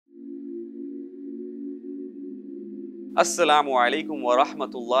Assalamu alaikum wa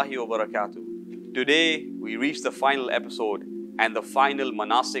rahmatullahi wa barakatuh. Today we reach the final episode and the final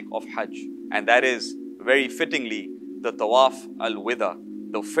manasik of Hajj, and that is very fittingly the Tawaf-Al-Wida,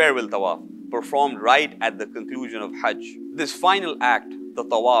 the Farewell Tawaf, performed right at the conclusion of Hajj. This final act, the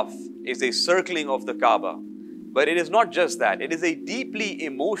Tawaf, is a circling of the Kaaba. But it is not just that, it is a deeply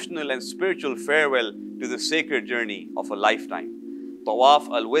emotional and spiritual farewell to the sacred journey of a lifetime.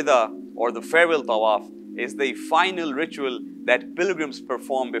 Tawaf-Al-Wida, or the Farewell Tawaf, is the final ritual that pilgrims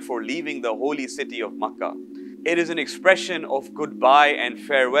perform before leaving the holy city of Makkah. It is an expression of goodbye and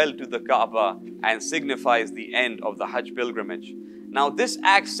farewell to the Kaaba and signifies the end of the Hajj pilgrimage. Now, this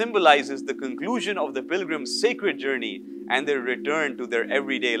act symbolizes the conclusion of the pilgrim's sacred journey and their return to their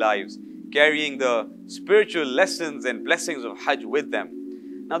everyday lives, carrying the spiritual lessons and blessings of Hajj with them.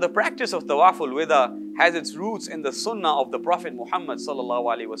 Now, the practice of Tawaf-Al-Wida has its roots in the Sunnah of the Prophet Muhammad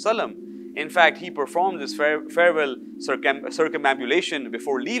ﷺ. In fact, he performed this farewell circumambulation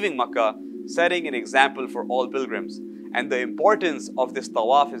before leaving Makkah, setting an example for all pilgrims. And the importance of this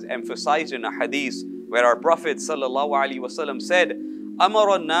tawaf is emphasized in a hadith where our Prophet ﷺ said, أَمَرَ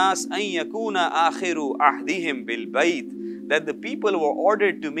النَّاسَ أَن يَكُونَ آخِرُ أَحْدِهِمْ بِالْبَيْتِ, that the people were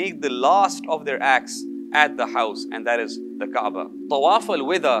ordered to make the last of their acts at the house, and that is the Kaaba. Tawaf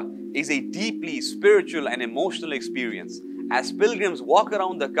al-Wida is a deeply spiritual and emotional experience. As pilgrims walk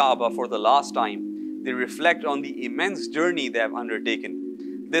around the Kaaba for the last time, they reflect on the immense journey they have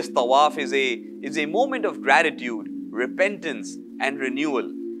undertaken. This tawaf is a moment of gratitude, repentance, and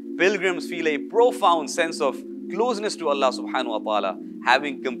renewal. Pilgrims feel a profound sense of closeness to Allah subhanahu wa ta'ala,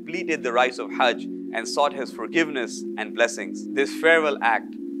 having completed the rites of Hajj and sought His forgiveness and blessings. This farewell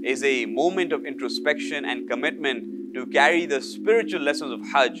act is a moment of introspection and commitment to carry the spiritual lessons of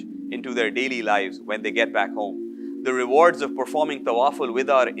Hajj into their daily lives when they get back home. The rewards of performing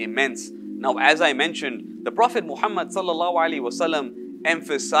Tawaf-Al-Wida are immense. Now, as I mentioned, the Prophet Muhammad ﷺ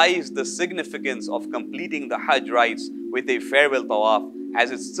emphasized the significance of completing the Hajj rites with a farewell Tawaf,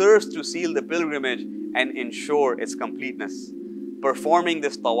 as it serves to seal the pilgrimage and ensure its completeness. Performing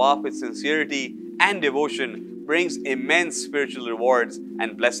this Tawaf with sincerity and devotion brings immense spiritual rewards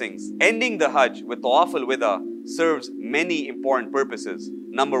and blessings. Ending the Hajj with Tawaf-Al-Wida serves many important purposes.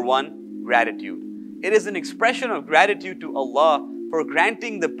 Number one, gratitude. It is an expression of gratitude to Allah for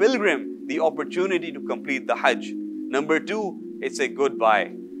granting the pilgrim the opportunity to complete the Hajj. Number two, it's a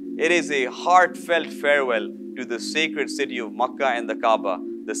goodbye. It is a heartfelt farewell to the sacred city of Makkah and the Kaaba,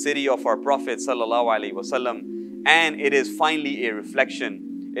 the city of our Prophet ﷺ, and it is finally a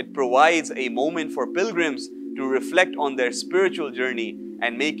reflection. It provides a moment for pilgrims to reflect on their spiritual journey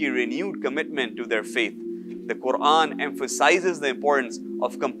and make a renewed commitment to their faith. The Quran emphasizes the importance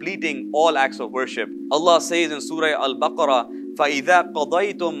of completing all acts of worship. Allah says in Surah Al-Baqarah, فَإِذَا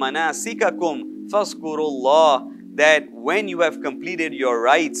قَضَيْتُم مَنَاسِكَكُمْ فَاذْكُرُوا اللَّهَ, that when you have completed your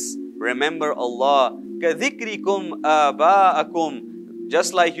rites, remember Allah. كَذِكْرِكُمْ آبَاءَكُمْ,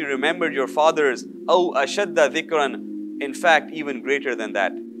 just like you remembered your fathers. أَوْ أَشَدَّ ذِكْرًا, in fact, even greater than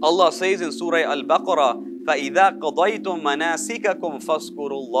that. Allah says in Surah Al-Baqarah, فَإِذَا قَضَيْتُم مَنَاسِكَكُمْ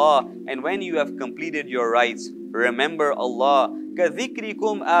فَاذْكُرُوا اللَّهَ, and when you have completed your rites, remember Allah.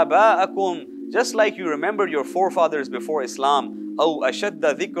 كَذِكْرِكُمْ آبَاءَكُمْ, just like you remembered your forefathers before Islam. أَوْ أَشَدَّ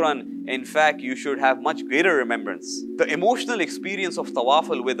ذِكْرًا, in fact, you should have much greater remembrance. The emotional experience of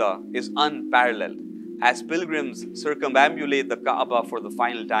Tawaf-Al-Wida is unparalleled. As pilgrims circumambulate the Kaaba for the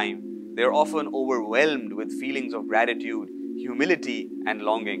final time, they are often overwhelmed with feelings of gratitude, humility, and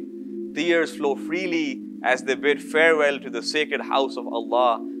longing. Tears flow freely as they bid farewell to the sacred house of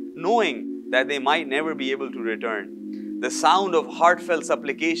Allah, knowing that they might never be able to return. The sound of heartfelt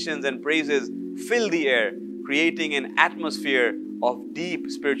supplications and praises fill the air, creating an atmosphere of deep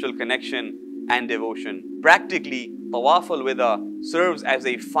spiritual connection and devotion. Practically, Tawaf-Al-Wida serves as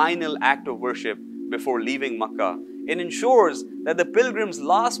a final act of worship before leaving Makkah. It ensures that the pilgrim's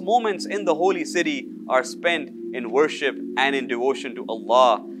last moments in the holy city are spent in worship and in devotion to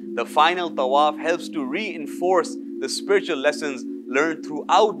Allah. The final Tawaf helps to reinforce the spiritual lessons learned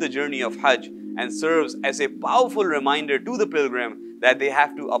throughout the journey of Hajj and serves as a powerful reminder to the pilgrim that they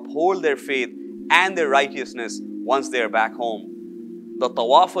have to uphold their faith and their righteousness once they are back home. The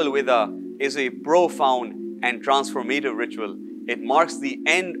Tawaf-Al-Wida is a profound and transformative ritual. It marks the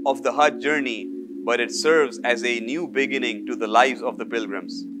end of the Hajj journey, but it serves as a new beginning to the lives of the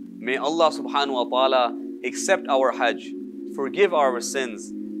pilgrims. May Allah subhanahu wa ta'ala accept our Hajj, forgive our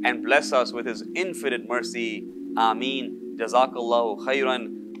sins, and bless us with His infinite mercy. Ameen. Jazakallahu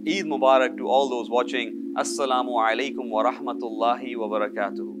khairan. Eid Mubarak to all those watching. Assalamu alaikum wa rahmatullahi wa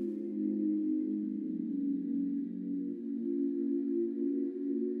barakatuh.